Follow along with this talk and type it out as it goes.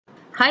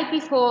Hi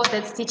people,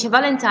 that's teacher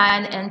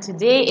Valentine and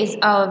today is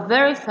our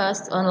very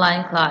first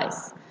online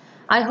class.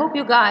 I hope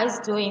you guys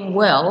doing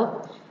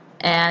well.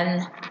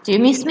 And do you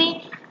miss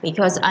me?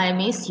 Because I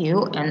miss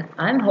you and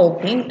I'm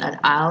hoping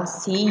that I'll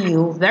see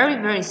you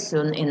very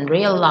soon in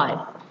real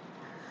life.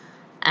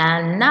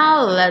 And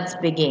now let's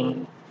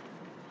begin.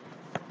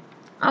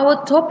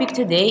 Our topic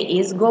today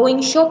is going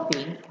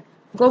shopping.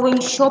 Going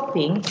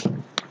shopping,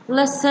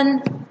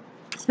 lesson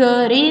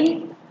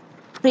 13,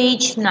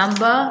 page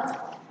number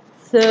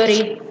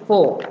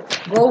 34.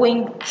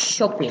 Going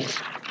shopping.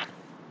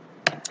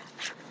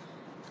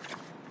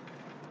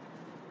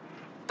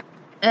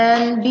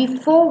 And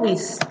before we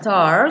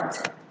start,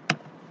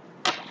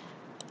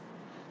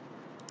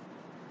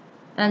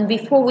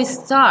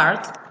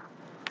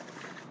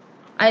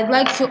 I'd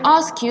like to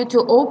ask you to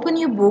open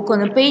your book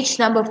on page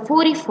number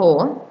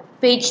 44,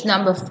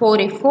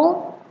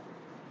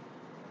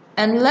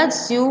 and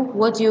let's do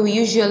what you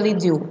usually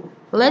do.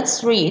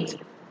 Let's read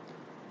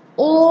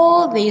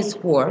all these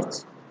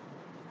words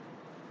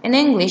in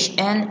English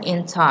and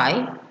in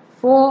Thai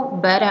for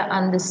better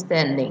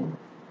understanding.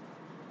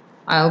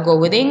 I'll go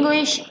with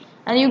English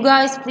and you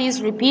guys please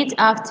repeat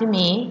after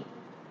me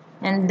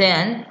and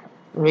then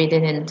read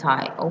it in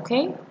Thai,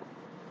 okay?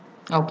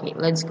 Okay,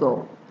 let's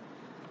go.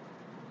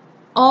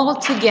 All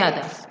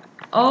together,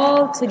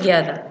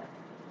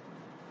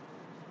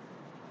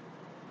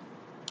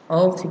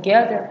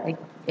 like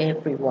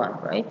everyone,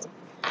 right?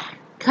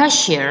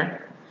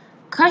 Cashier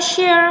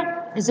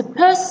is a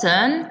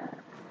person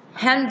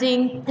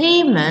handing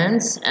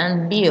payments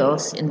and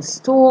bills in a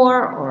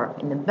store or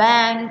in a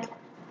bank.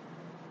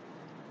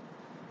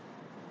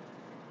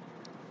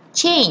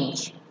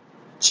 Change,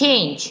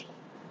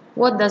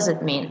 what does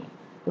it mean?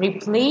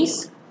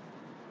 Replace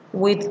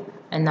with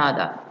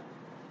another.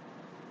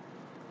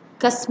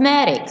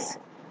 Cosmetics,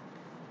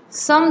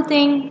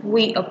 something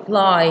we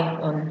apply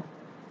on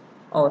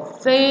our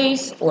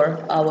face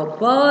or our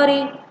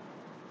body.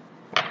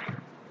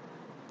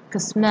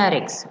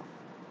 Cosmetics.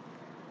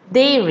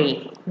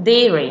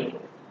 Dairy,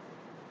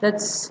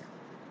 that's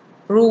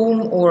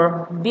room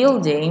or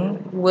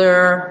building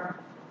where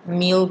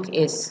milk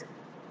is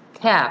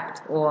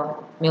kept,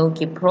 or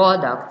milky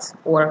products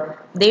or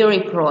dairy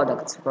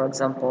products, for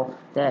example,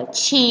 the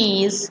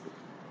cheese,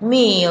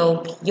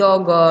 milk,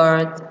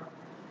 yogurt.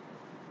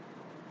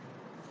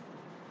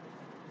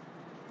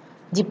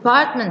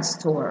 Department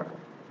store,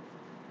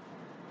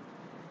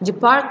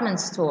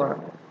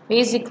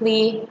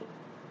 basically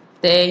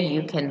there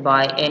you can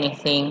buy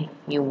anything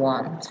you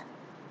want.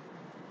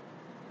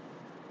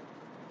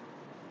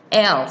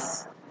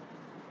 Else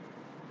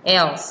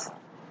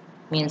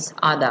means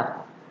other.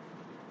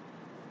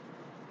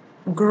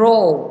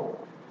 Grow,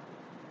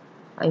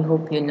 I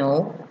hope you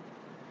know.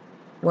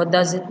 What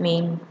does it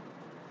mean?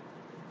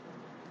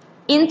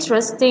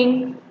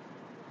 Interesting.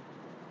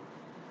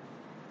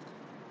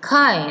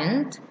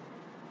 Kind.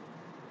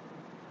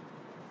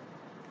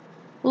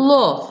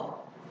 Love,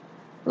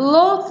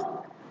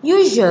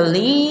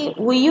 usually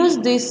we use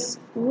this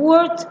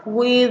word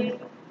with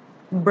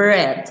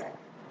bread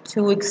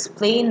to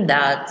explain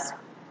that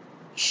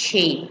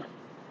shape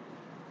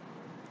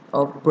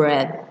of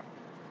bread.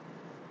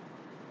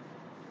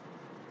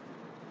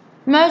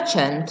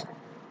 Merchant,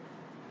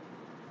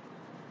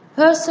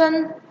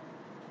 person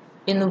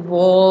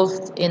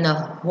involved in a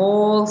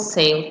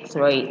wholesale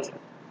trade.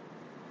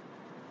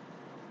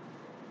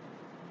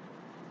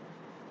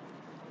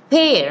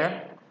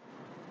 Pair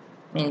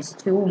means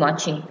two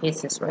matching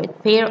pieces,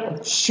 right? Pair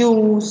of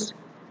shoes,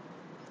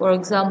 for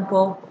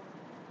example.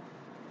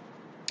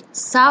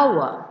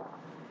 Sour.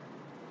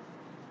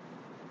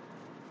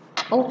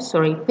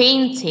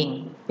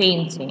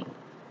 Painting.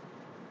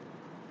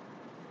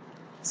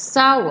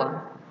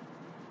 Sour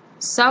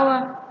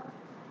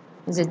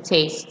is a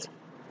taste.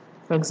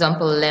 For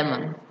example,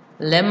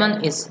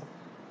 lemon is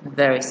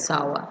very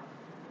sour.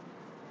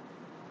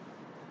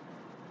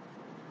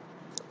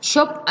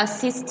 Shop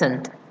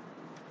assistant,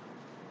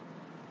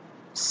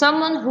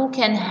 someone who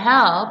can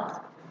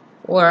help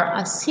or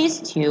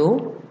assist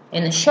you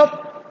in a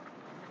shop.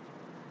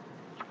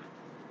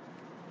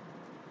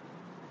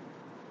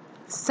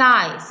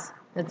 Size,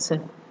 that's a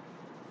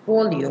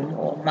volume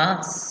or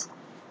mass.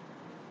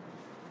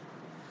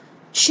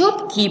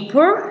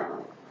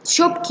 Shopkeeper,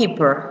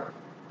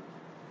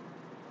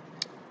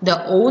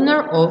 the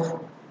owner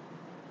of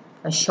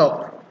a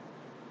shop.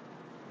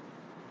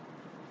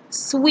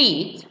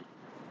 Sweet,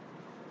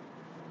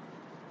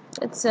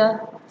 it's a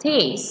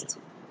taste.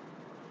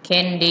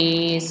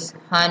 Candies,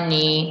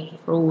 honey,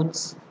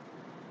 fruits.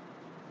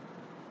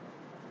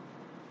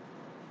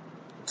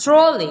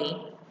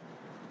 Trolley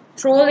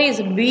is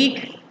a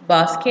big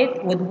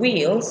basket with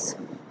wheels.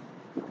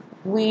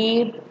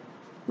 We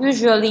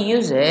usually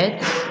use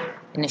it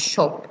in a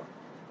shop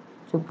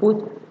to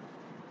put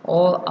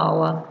all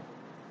our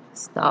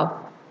stuff.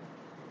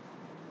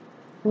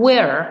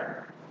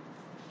 Wear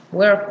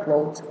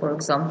clothes, for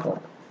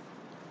example.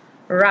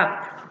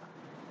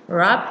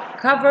 Wrap,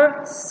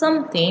 cover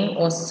something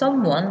or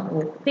someone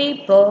with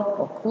paper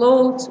or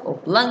clothes or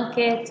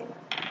blanket.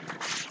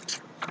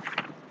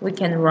 we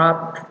can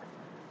wrap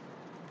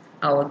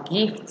our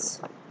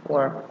gifts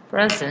or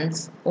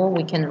presents, or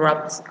we can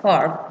wrap a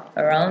scarf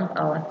around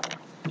our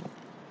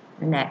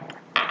neck.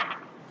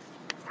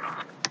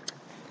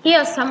 Here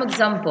are some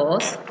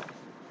examples.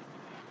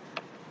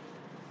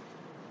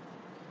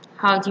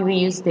 How do we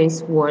use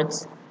these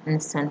words in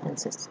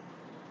sentences?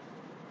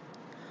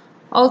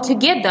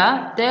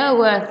 Altogether, there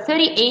were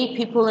 38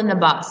 people in the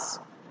bus.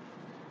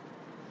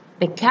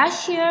 The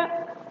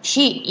cashier,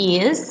 she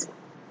is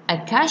a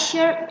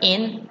cashier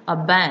in a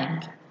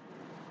bank.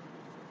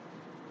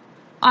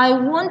 I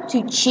want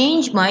to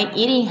change my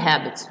eating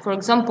habits. For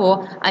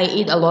example, I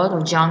eat a lot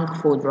of junk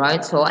food,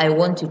 right? So I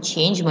want to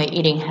change my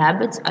eating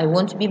habits. I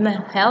want to be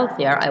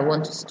healthier. I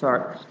want to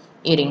start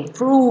eating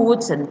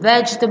fruits and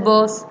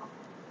vegetables.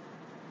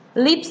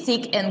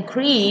 Lipstick and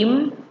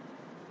cream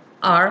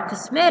are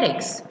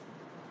cosmetics.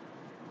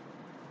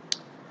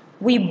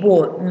 We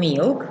bought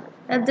milk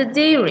at the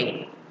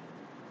dairy.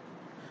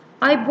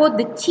 I bought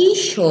the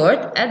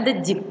t-shirt at the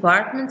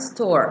department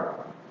store.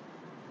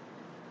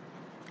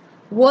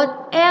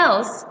 What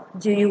else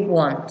do you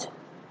want?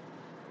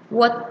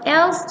 What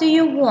else do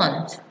you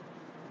want?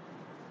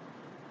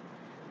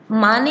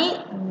 Money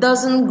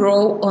doesn't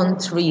grow on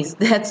trees.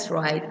 That's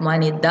right,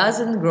 money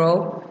doesn't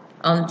grow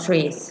on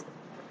trees.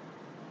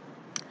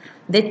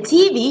 The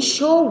TV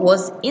show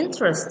was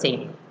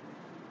interesting.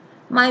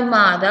 My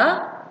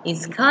mother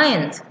is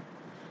kind.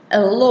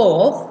 A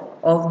loaf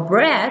of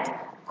bread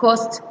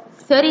cost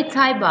 30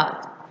 Thai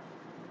baht.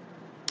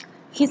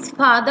 His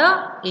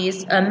father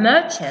is a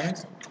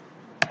merchant.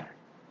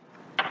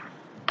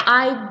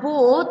 I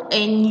bought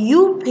a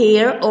new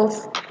pair of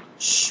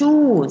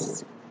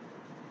shoes.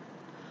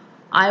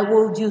 I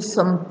will do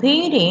some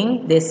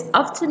painting this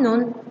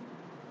afternoon.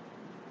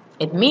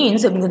 It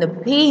means I'm going to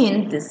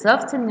paint this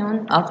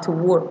afternoon after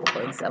work,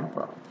 for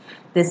example.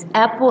 This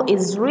apple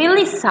is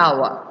really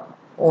sour,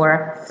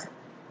 or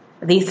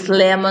this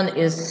lemon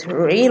is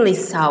really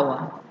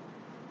sour.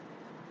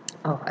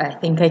 Oh, I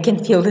think I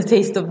can feel the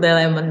taste of the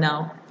lemon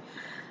now.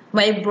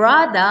 My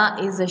brother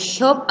is a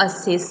shop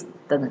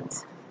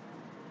assistant.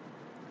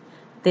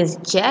 This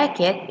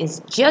jacket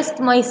is just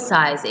my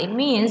size. It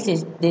means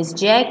this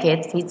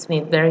jacket fits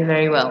me very,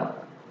 very well.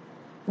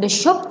 The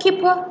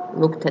shopkeeper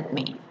looked at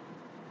me.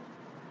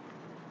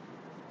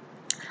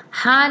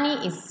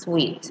 Honey is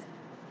sweet.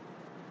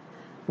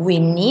 We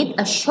need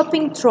a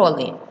shopping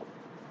trolley.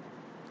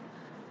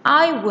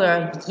 I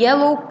wear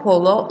yellow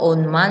polo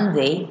on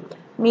Monday.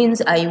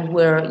 Means I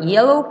wear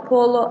yellow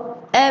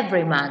polo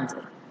every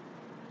Monday.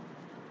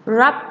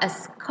 Wrap a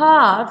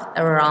scarf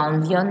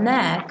around your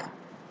neck.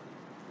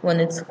 When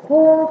it's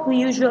cold, we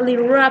usually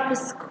wrap a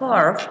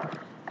scarf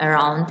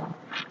around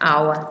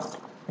our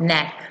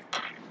neck.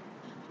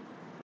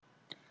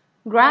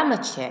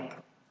 Grammar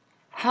check.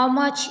 How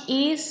much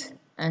is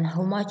and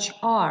how much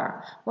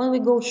are? When we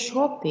go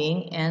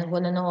shopping and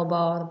want to know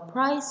about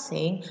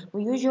pricing,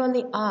 we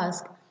usually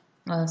ask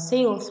a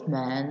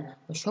salesman,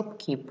 a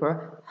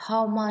shopkeeper,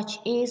 how much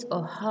is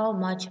or how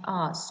much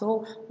are.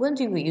 So when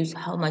do we use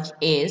how much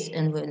is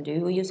and when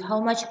do we use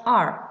how much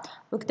are?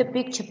 Look at the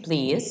picture,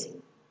 please.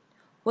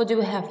 What do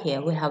we have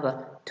here? We have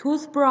a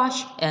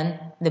toothbrush and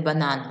the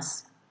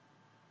bananas.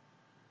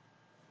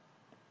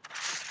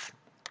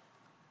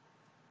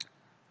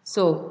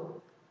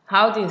 So,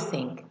 how do you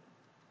think?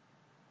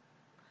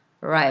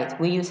 Right,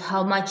 we use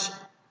how much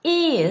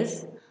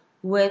is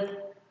with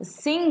a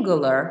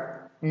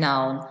singular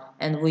noun,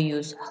 and we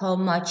use how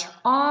much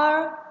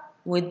are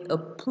with a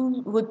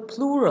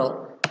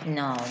plural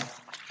noun.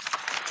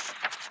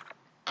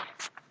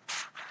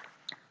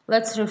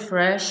 Let's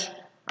refresh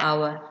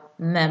our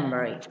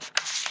memory.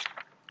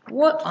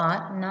 What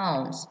are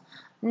nouns?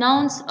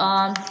 Nouns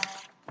are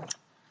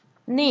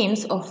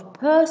names of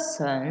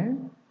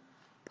person,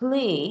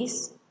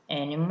 place,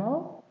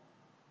 animal,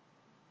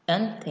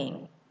 and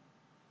thing.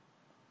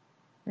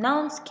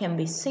 Nouns can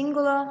be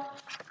singular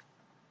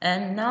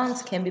and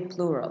nouns can be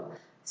plural.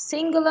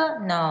 Singular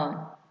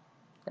noun,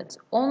 that's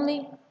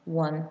only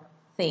one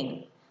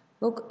thing.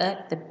 Look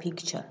at the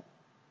picture.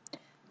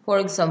 For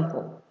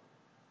example,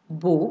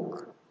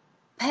 book,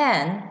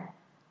 pen,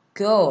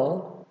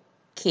 girl,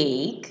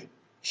 cake,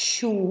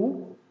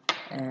 shoe,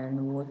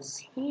 and what's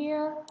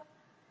here?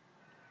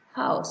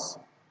 House.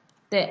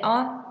 They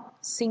are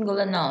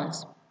singular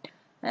nouns.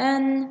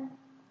 And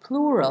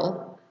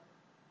plural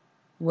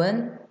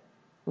when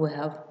we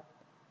have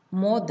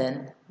more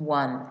than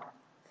one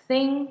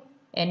thing,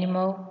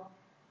 animal,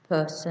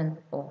 person,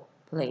 or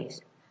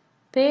place.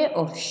 Pair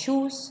of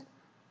shoes.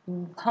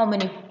 How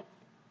many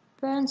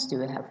pens do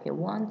we have here?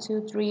 1,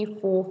 2, 3,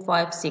 4,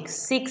 5, 6.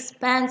 6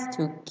 pens,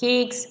 2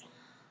 cakes,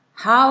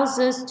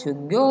 houses, 2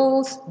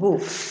 girls,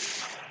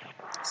 books.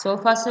 So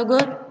far so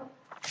good?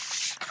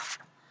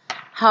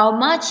 How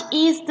much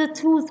is the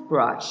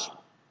toothbrush?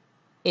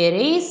 It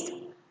is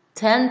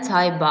 10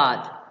 Thai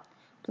baht.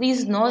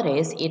 Please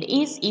notice it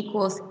is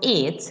equals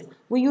it.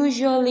 We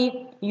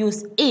usually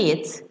use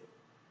it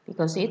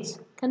because it's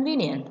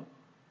convenient.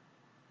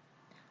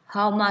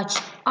 How much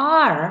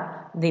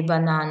are the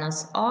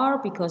bananas are,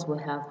 because we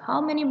have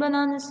how many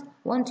bananas?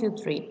 1, 2,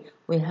 3.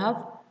 We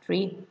have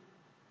 3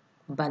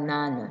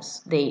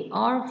 bananas. They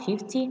are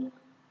 50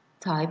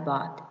 Thai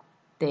baht.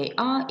 They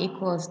are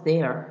equals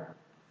there.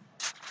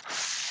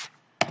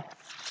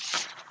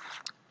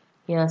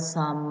 Here are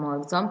some more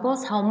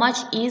examples. How much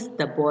is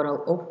the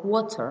bottle of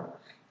water?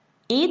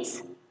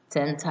 It's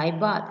 10 Thai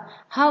baht.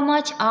 How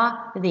much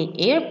are the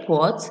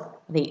AirPods?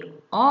 They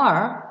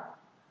are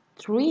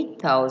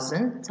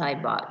 3,000 Thai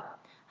baht.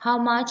 How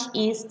much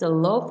is the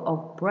loaf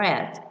of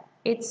bread?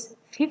 It's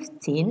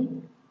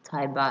 15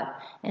 Thai baht.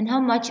 And how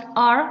much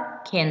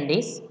are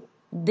candies?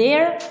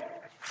 They're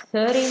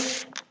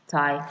 30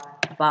 Thai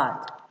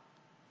baht.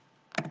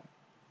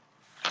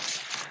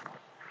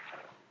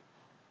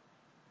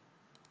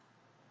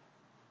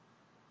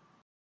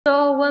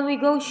 So when we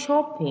go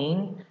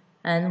shopping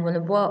and when we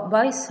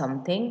buy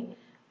something,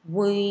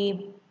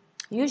 we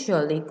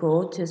usually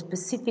go to a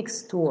specific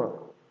store.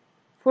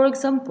 For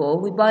example,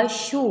 we buy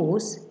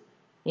shoes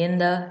in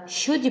the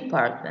shoe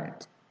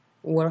department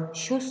or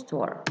shoe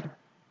store.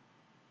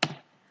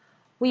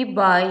 We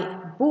buy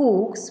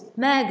books,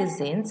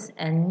 magazines,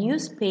 and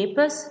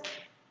newspapers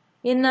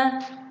in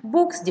a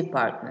books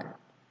department,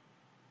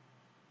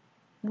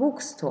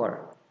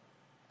 bookstore.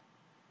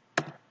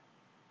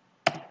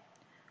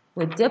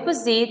 We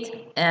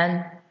deposit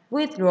and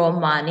withdraw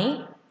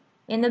money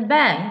in a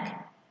bank.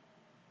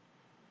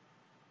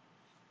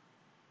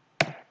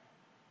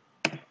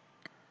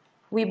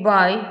 We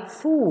buy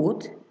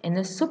food in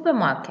a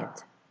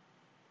supermarket.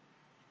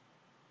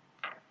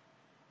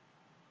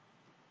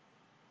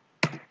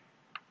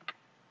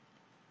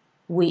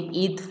 We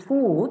eat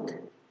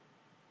food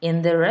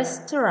in the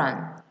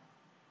restaurant.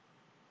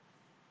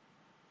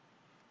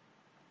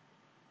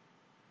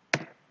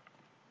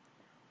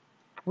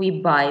 We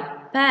buy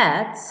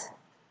pets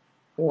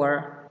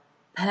or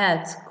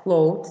pet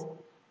clothes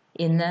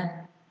in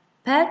a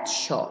pet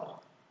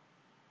shop.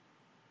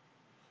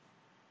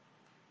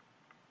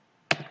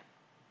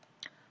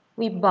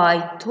 We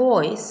buy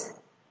toys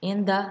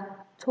in the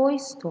toy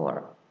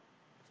store.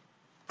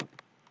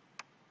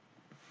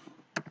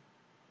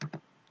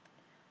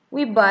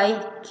 We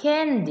buy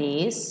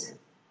candies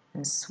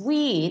and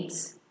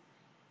sweets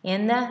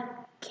in a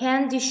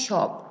candy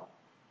shop.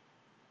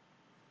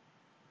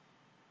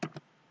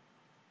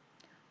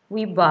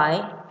 We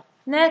buy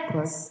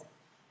necklaces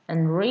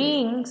and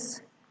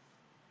rings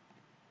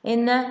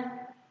in the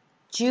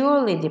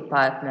jewelry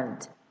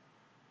department.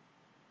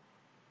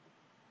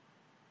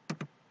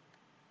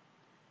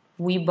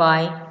 We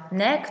buy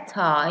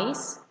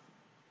neckties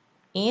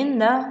in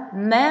the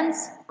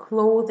men's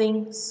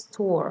clothing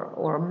store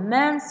or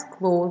men's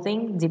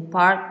clothing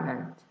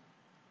department.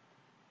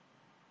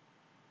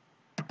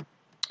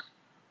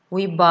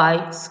 We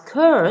buy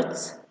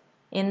skirts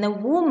in the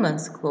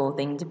women's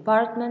clothing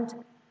department.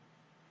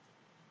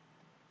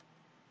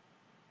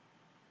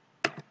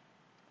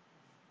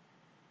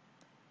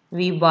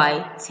 We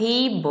buy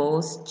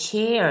tables,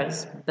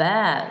 chairs,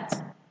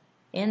 beds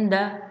in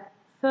the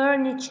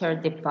furniture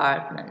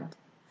department.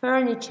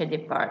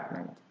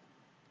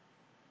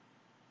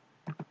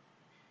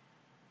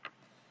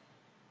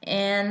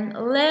 And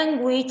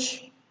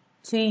language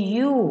to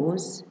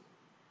use.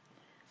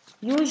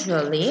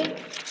 Usually,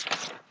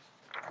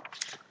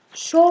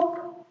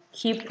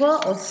 shopkeeper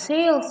or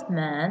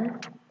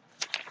salesman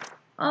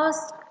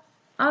asks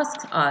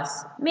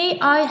us, "May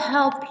I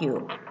help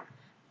you?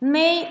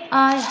 May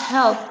I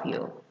help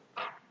you?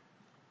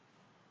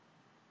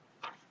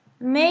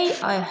 May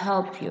I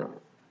help you?"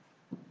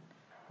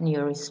 And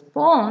your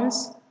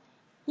response,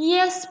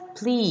 "Yes,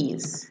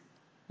 please.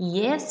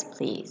 Yes,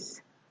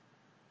 please."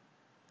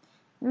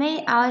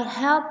 May I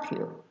help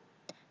you?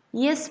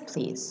 Yes,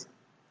 please.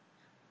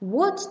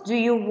 What do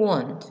you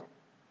want?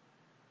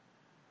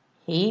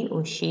 He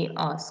or she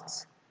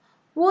asks,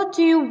 "What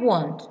do you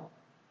want?"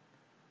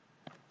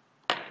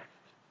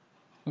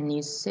 And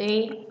you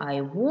say,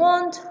 "I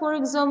want, for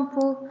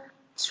example,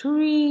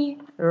 3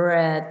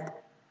 red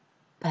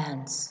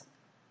pants."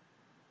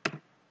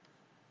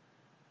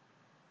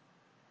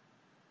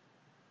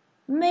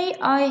 May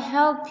I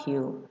help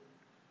you?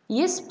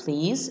 Yes,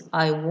 please.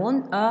 I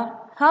want a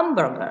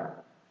hamburger.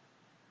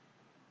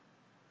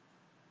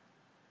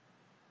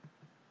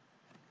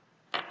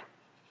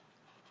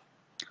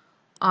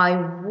 I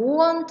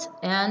want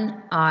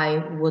and I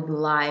would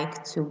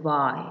like to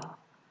buy.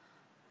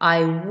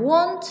 I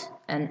want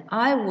and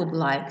I would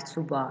like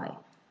to buy.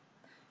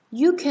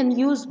 You can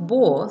use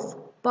both,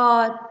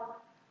 but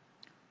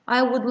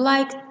I would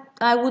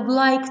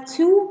like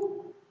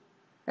to.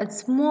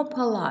 That's more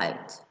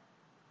polite.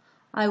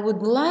 I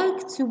would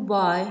like to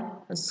buy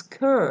a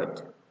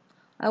skirt.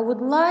 I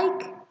would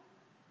like,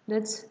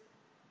 that's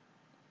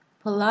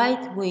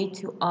polite way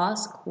to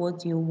ask what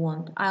do you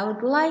want. I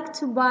would like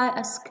to buy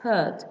a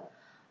skirt.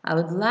 I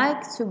would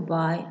like to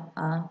buy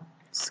a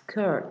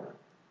skirt.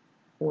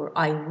 Or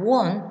I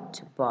want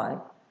to buy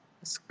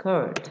a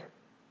skirt.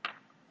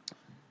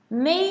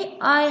 May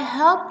I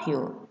help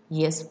you?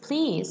 Yes,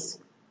 please.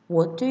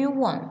 What do you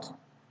want?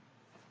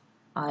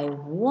 I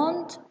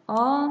want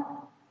a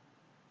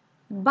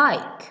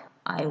Bike.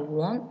 I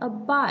want a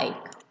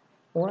bike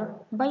or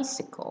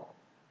bicycle.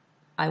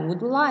 I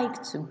would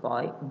like to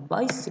buy a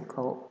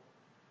bicycle.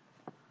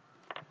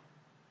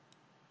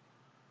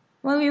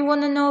 When we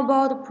want to know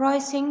about the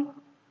pricing,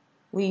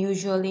 we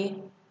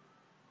usually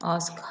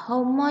ask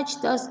how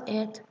much does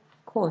it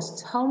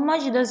cost? How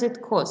much does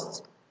it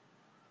cost?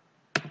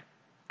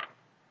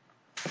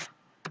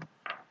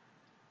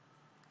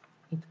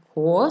 It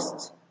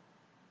costs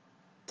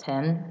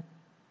 10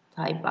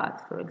 Thai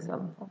baht, for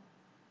example.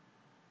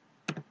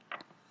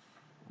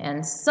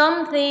 And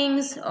some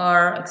things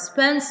are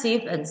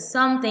expensive and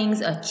some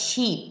things are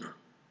cheap.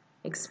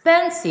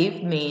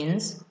 Expensive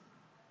means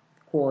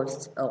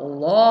costs a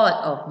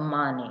lot of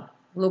money.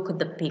 Look at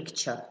the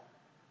picture.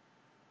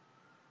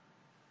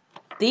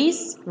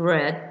 This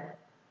red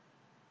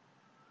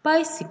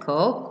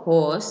bicycle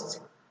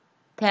costs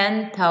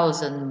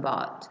 10,000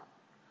 baht.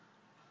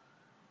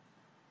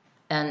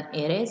 And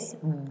it is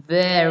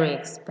very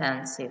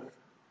expensive.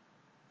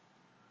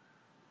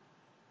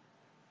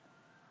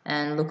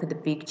 And look at the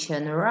picture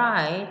on the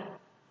right.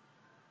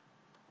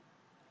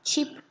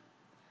 Cheap.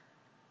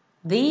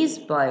 This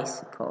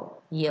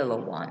bicycle, yellow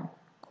one,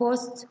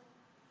 costs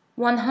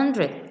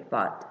 100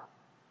 baht.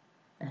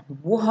 And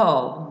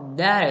wow,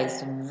 that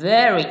is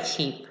very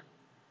cheap.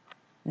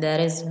 That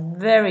is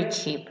very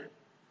cheap.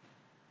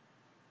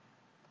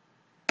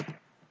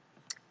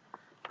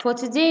 For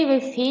today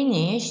we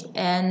finished,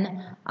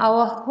 and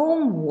our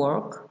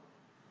homework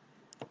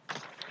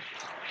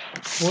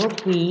will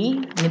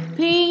be on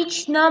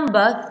page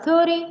number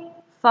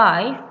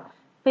 35,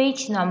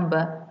 page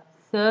number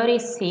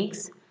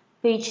 36,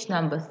 page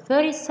number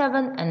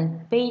 37,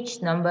 and page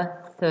number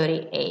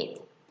 38.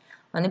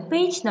 On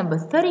page number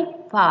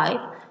 35,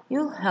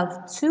 you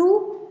have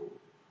to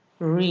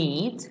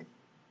read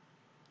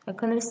a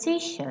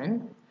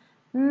conversation.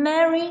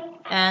 Mary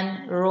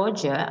and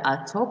Roger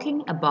are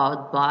talking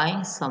about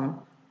buying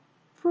some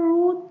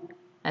fruit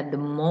at the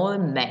mall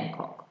in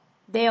Bangkok.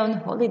 They're on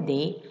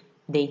holiday.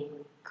 They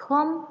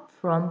come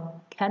from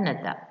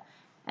Canada.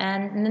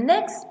 And in the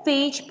next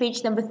page,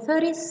 page number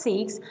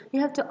 36,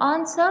 you have to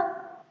answer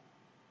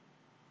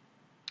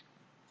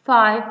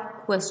 5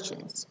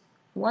 questions.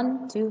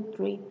 1, 2,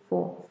 3,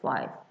 4,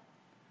 5.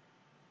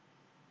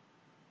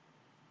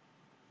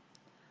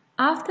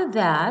 After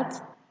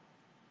that,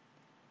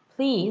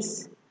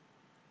 please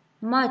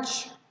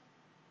match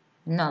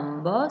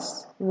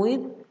numbers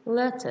with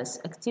letters.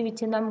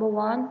 Activity number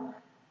 1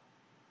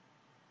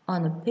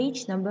 on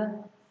page number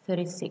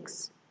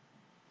 36.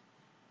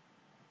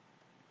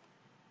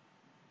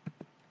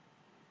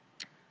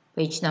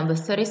 Page number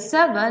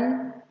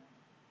 37,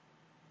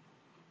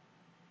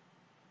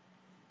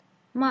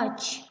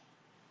 match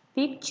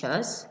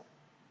pictures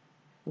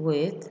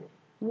with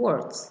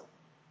words.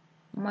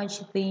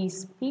 Match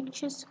these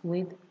pictures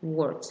with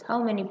words.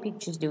 How many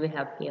pictures do we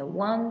have here?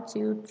 1,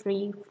 2,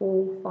 3,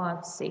 4,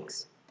 5,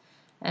 6.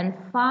 And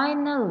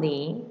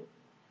finally,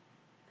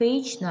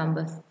 page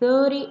number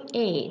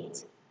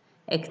 38,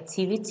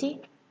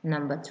 activity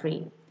number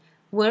 3.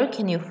 Where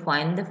can you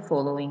find the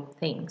following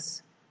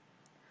things?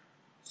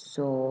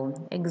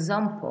 So,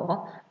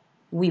 example,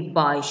 we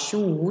buy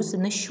shoes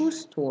in a shoe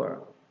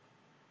store.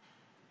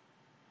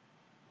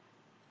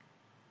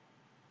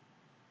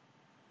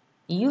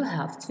 You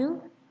have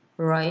to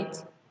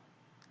write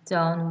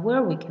down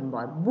where we can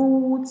buy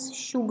boots,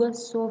 sugar,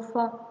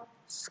 sofa,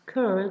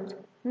 skirt,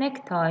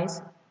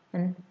 neckties,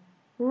 and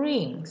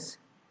rings.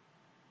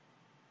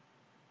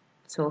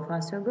 So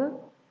far so good?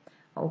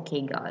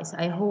 Okay guys,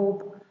 I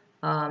hope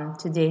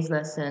today's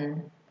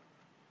lesson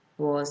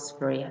was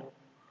very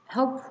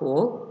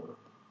helpful,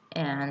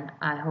 and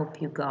I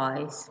hope you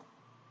guys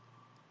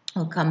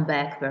will come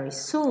back very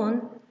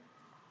soon.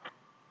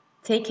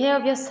 Take care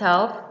of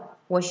yourself,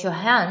 wash your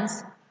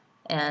hands,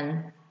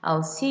 and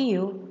I'll see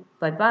you.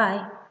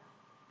 Bye-bye.